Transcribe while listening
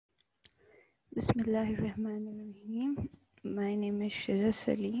Bismillahirrahmanirrahim. My name is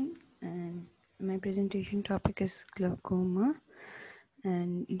Saleem and my presentation topic is glaucoma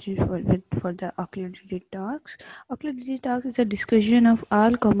and it is for the OcularDDtalks. OcularDDtalks is a discussion of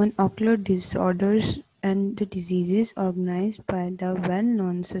all common ocular disorders and the diseases organized by the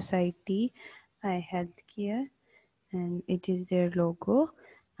well-known society Eye Healthcare, and it is their logo.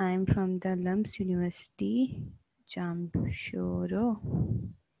 I am from the Lumps University, Jamshoro.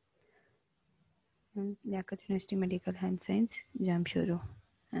 Liaquat University Medical and Science, Jamshoro.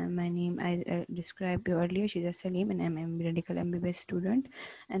 My name I described you earlier, Sheeza Saleem, and I'm a medical MBBS student.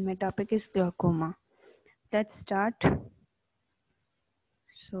 And my topic is glaucoma. Let's start.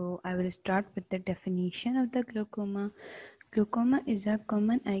 So I will start with the definition of the glaucoma. Glaucoma is a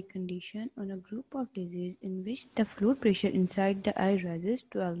common eye condition or a group of disease in which the fluid pressure inside the eye rises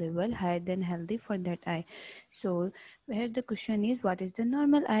to a level higher than healthy for that eye. So here the question is, what is the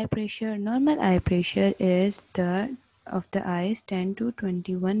normal eye pressure? Normal eye pressure is the of the eyes 10 to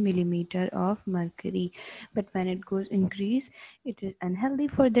 21 millimeter of mercury, but when it goes increase it is unhealthy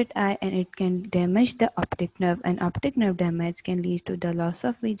for that eye and it can damage the optic nerve, and optic nerve damage can lead to the loss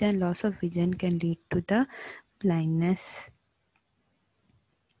of vision. Loss of vision can lead to the blindness.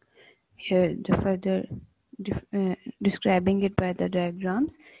 Here the further describing it by the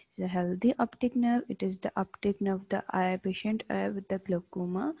diagrams is a healthy optic nerve. It is the optic nerve of the eye patient eye with the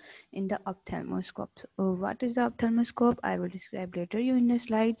glaucoma in the ophthalmoscope. So what is the ophthalmoscope? I will describe later you in the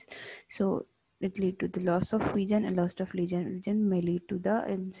slides. So it lead to the loss of vision, and loss of vision may lead to the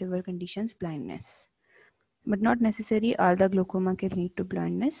in severe conditions blindness, but not necessary all the glaucoma can lead to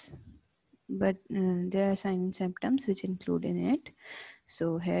blindness, but there are signs and symptoms which include in it.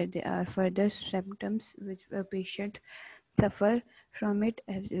 So here there are further symptoms which a patient suffer from it,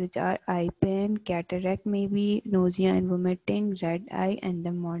 which are eye pain, cataract, maybe nausea and vomiting, red eye, and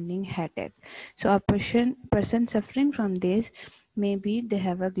the morning headache. So a person suffering from this, maybe they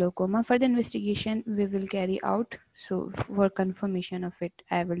have a glaucoma. Further investigation we will carry out. So for confirmation of it,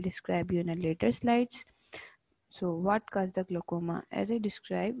 I will describe you in a later slides. So, what caused the glaucoma? As I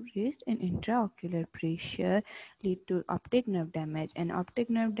described, raised and intraocular pressure lead to optic nerve damage, and optic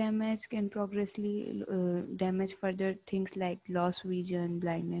nerve damage can progressively damage further things like loss vision,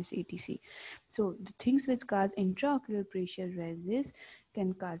 blindness, etc. So, the things which cause intraocular pressure rises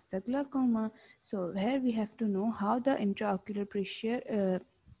can cause the glaucoma. So, here we have to know how the intraocular pressure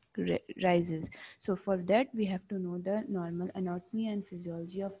rises. So for that we have to know the normal anatomy and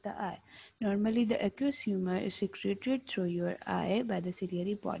physiology of the eye. Normally the aqueous humor is secreted through your eye by the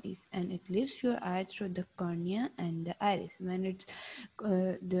ciliary bodies, and it leaves your eye through the cornea and the iris. When it's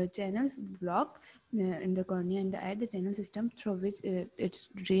the channels block in the cornea and the eye, the channel system through which it's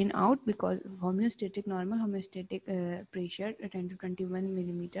drain out, because homeostatic normal homeostatic pressure 10 to 21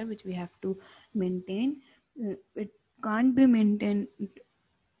 millimeter which we have to maintain, it can't be maintained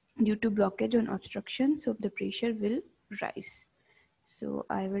due to blockage or obstruction, so the pressure will rise. So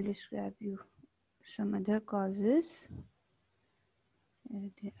I will describe you some other causes. Here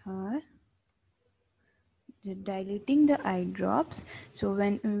they are. The dilating the eye drops. So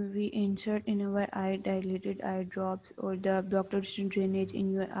when we insert in our eye dilated eye drops or the blocked or distant drainage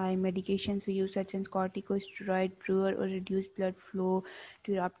in your eye, medications we use such as corticosteroid, poor or reduced blood flow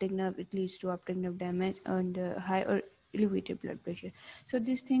to your optic nerve, it leads to optic nerve damage and high or elevated blood pressure. So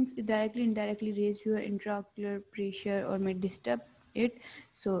these things directly indirectly raise your intraocular pressure or may disturb it.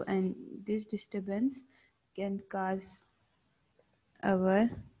 So and this disturbance can cause our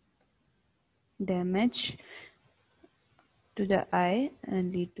damage to the eye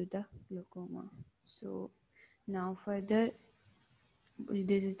and lead to the glaucoma. So now further,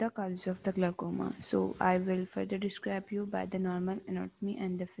 this is the cause of the glaucoma. So I will further describe you by the normal anatomy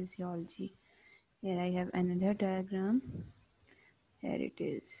and the physiology. Here I have another diagram. Here it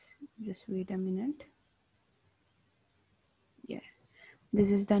is. Just wait a minute. Yeah.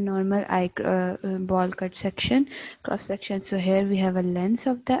 This is the normal eye ball cut section, cross section. So here we have a lens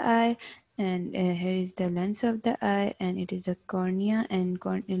of the eye, and here is the lens of the eye, and it is the cornea, and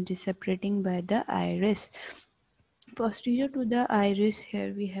it is separating by the iris. Posterior to the iris,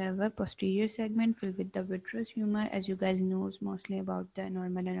 here we have a posterior segment filled with the vitreous humor. As you guys knows mostly about the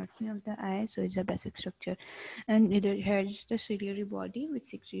normal anatomy of the eye, so it's a basic structure. And here is the ciliary body which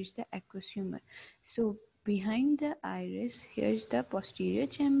secretes the aqueous humor. So behind the iris, here is the posterior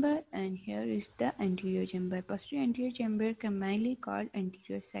chamber, and here is the anterior chamber. Posterior anterior chamber commonly called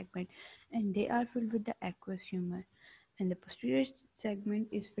anterior segment, and they are filled with the aqueous humor, and the posterior segment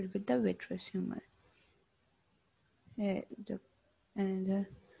is filled with the vitreous humor. The and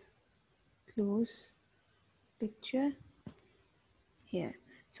close picture here.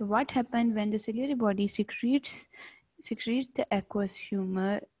 So what happens when the ciliary body secretes the aqueous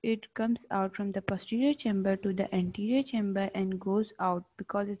humor? It comes out from the posterior chamber to the anterior chamber and goes out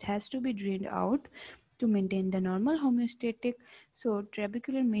because it has to be drained out to maintain the normal homeostatic. So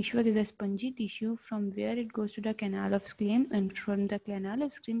trabecular meshwork is a spongy tissue from where it goes to the canal of Saleem, and from the canal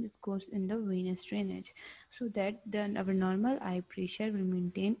of Saleem it goes in the venous drainage, so that then our normal eye pressure will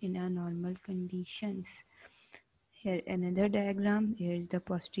maintain in our normal conditions. Here another diagram. Here is the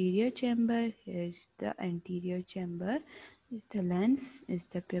posterior chamber, here is the anterior chamber, is the lens, is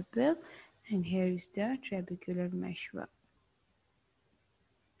the pupil, and here is the trabecular meshwork.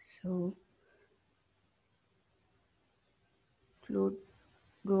 So fluid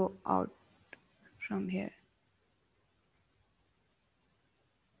go out from here.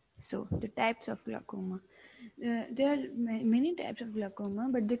 So the types of glaucoma. There are many types of glaucoma,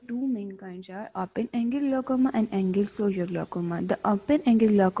 but the two main kinds are open angle glaucoma and angle closure glaucoma. The open angle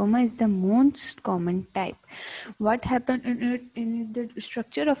glaucoma is the most common type. What happens in the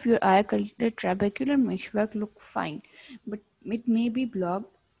structure of your eye, the trabecular meshwork look fine, but it may be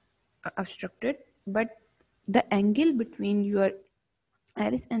blocked, obstructed, but the angle between your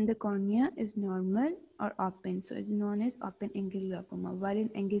iris and the cornea is normal or open, so it's known as open angle glaucoma. While in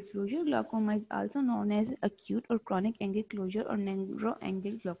angle closure glaucoma is also known as acute or chronic angle closure or narrow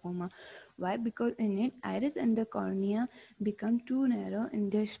angle glaucoma. Why? Because in it iris and the cornea become too narrow in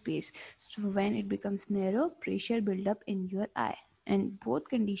their space. So when it becomes narrow, pressure build up in your eye. And both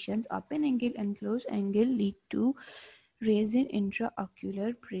conditions, open angle and closed angle, lead to raise in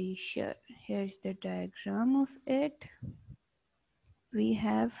intraocular pressure. Here's the diagram of it. We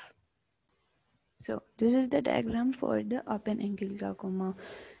have, so this is the diagram for the open angle glaucoma.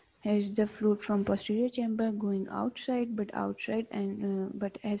 Here's the fluid from posterior chamber going outside, but outside and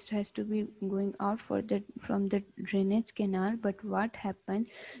but has to be going out for the from the drainage canal. But what happened?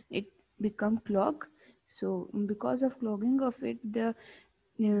 It become clogged. So because of clogging of it, the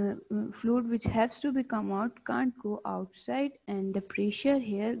fluid which has to be come out can't go outside, and the pressure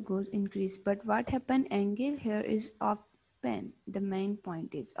here goes increase. But what happened? Angle here is open. The main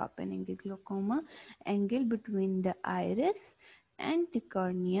point is open angle glaucoma. Angle between the iris and the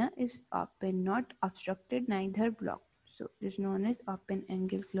cornea is open, not obstructed, neither blocked. So it is known as open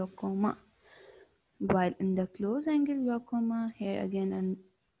angle glaucoma. While in the close angle glaucoma, here again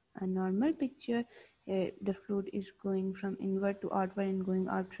a normal picture. Here the fluid is going from inward to outward and going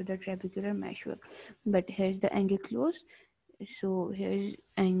out through the trabecular meshwork. But here's the angle closed. So here's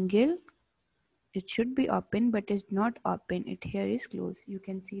angle. It should be open, but it's not open. It here is closed. You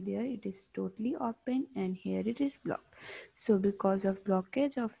can see there it is totally open, and here it is blocked. So because of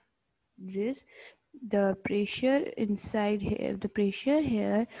blockage of this, the pressure inside here, the pressure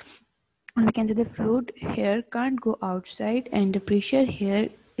here, we can say the fluid here can't go outside, and the pressure here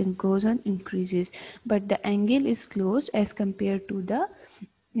it goes on increases, but the angle is closed as compared to the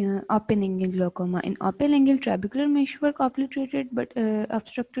open angle glaucoma. In open angle, trabecular meshwork obliterated but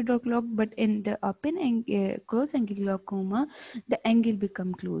obstructed or clogged, but in the open angle, close angle glaucoma, the angle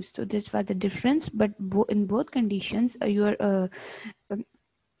become closed. So that's why the difference. But in both conditions, your um,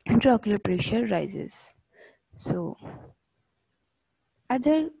 intraocular pressure rises. So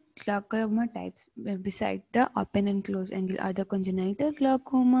other glaucoma types beside the open and closed angle are the congenital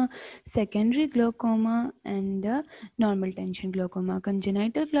glaucoma, secondary glaucoma, and the normal tension glaucoma.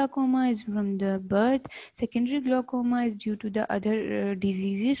 Congenital glaucoma is from the birth. Secondary glaucoma is due to the other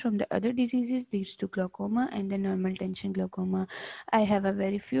diseases. From the other diseases leads to glaucoma, and the normal tension glaucoma. I have a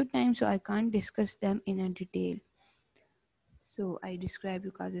very few times, so I can't discuss them in a detail. So I described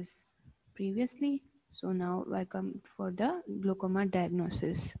you causes previously. So now I come for the glaucoma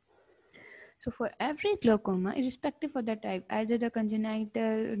diagnosis. So for every glaucoma, irrespective of the type, either the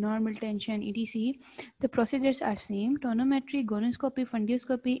congenital, normal tension, etc., the procedures are same: tonometry, gonoscopy,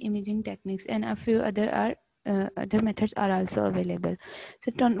 funduscopy, imaging techniques, and a few other methods are also available.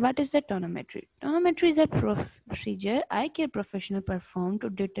 So what is the tonometry? Tonometry is a procedure eye care professional perform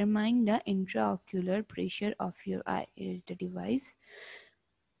to determine the intraocular pressure of your eye. Here is the device.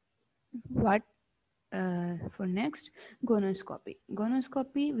 What for next? Gonoscopy.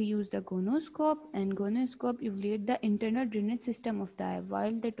 Gonoscopy, we use the gonoscope, and gonoscope evaluate the internal drainage system of the eye,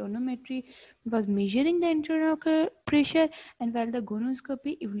 while the tonometry was measuring the internal pressure, and while the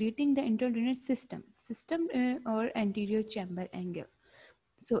gonoscopy evaluating the internal drainage system or anterior chamber angle.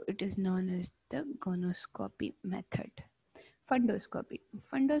 So it is known as the gonoscopy method. Fundoscopy.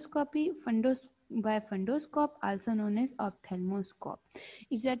 By fundoscope, also known as ophthalmoscope,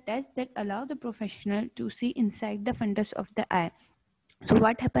 is a test that allows the professional to see inside the fundus of the eye. So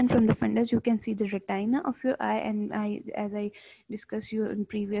what happened from the fundus, you can see the retina of your eye, and as I discussed you in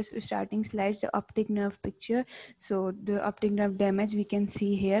previous starting slides, the optic nerve picture. So the optic nerve damage we can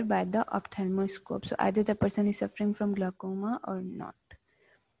see here by the ophthalmoscope. So either the person is suffering from glaucoma or not.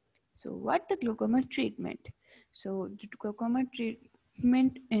 So what the glaucoma treatment? So the glaucoma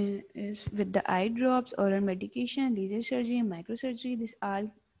treatment is with the eye drops, oral medication, laser surgery, microsurgery. This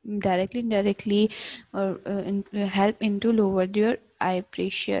all indirectly or help into lower your eye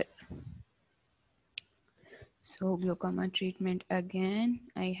pressure. So glaucoma treatment again,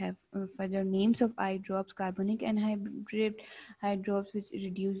 I have further names of eye drops: carbonic anhydride eye drops, which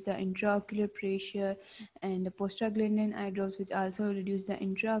reduce the intraocular pressure, and the prostaglandin eye drops, which also reduce the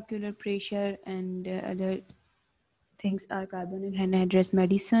intraocular pressure, and other things are carbonic anhydride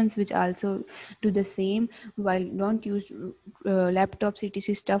medicines, which also do the same. While don't use laptops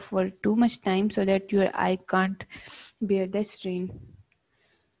etc stuff for too much time, so that your eye can't bear the strain.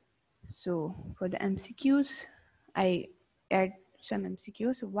 So for the MCQs, I add some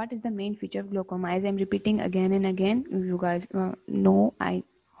MCQs. So what is the main feature of glaucoma? As I'm repeating again and again, you guys know, I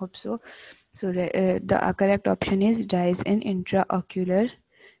hope so. So the correct option is rise in intraocular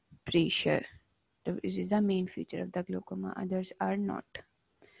pressure. This is the main feature of the glaucoma. Others are not.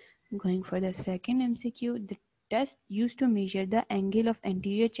 Going for the second MCQ, the test used to measure the angle of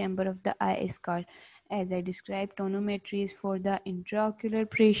anterior chamber of the eye is called, as I described, tonometry is for the intraocular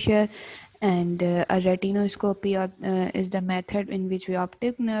pressure, and a retinoscopy is the method in which we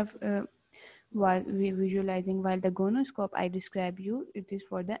optic nerve was visualizing, while the gonoscope I describe you, it is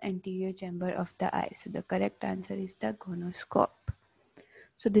for the anterior chamber of the eye. So the correct answer is the gonoscope.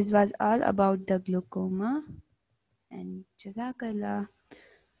 So this was all about the glaucoma, and Jazakallah.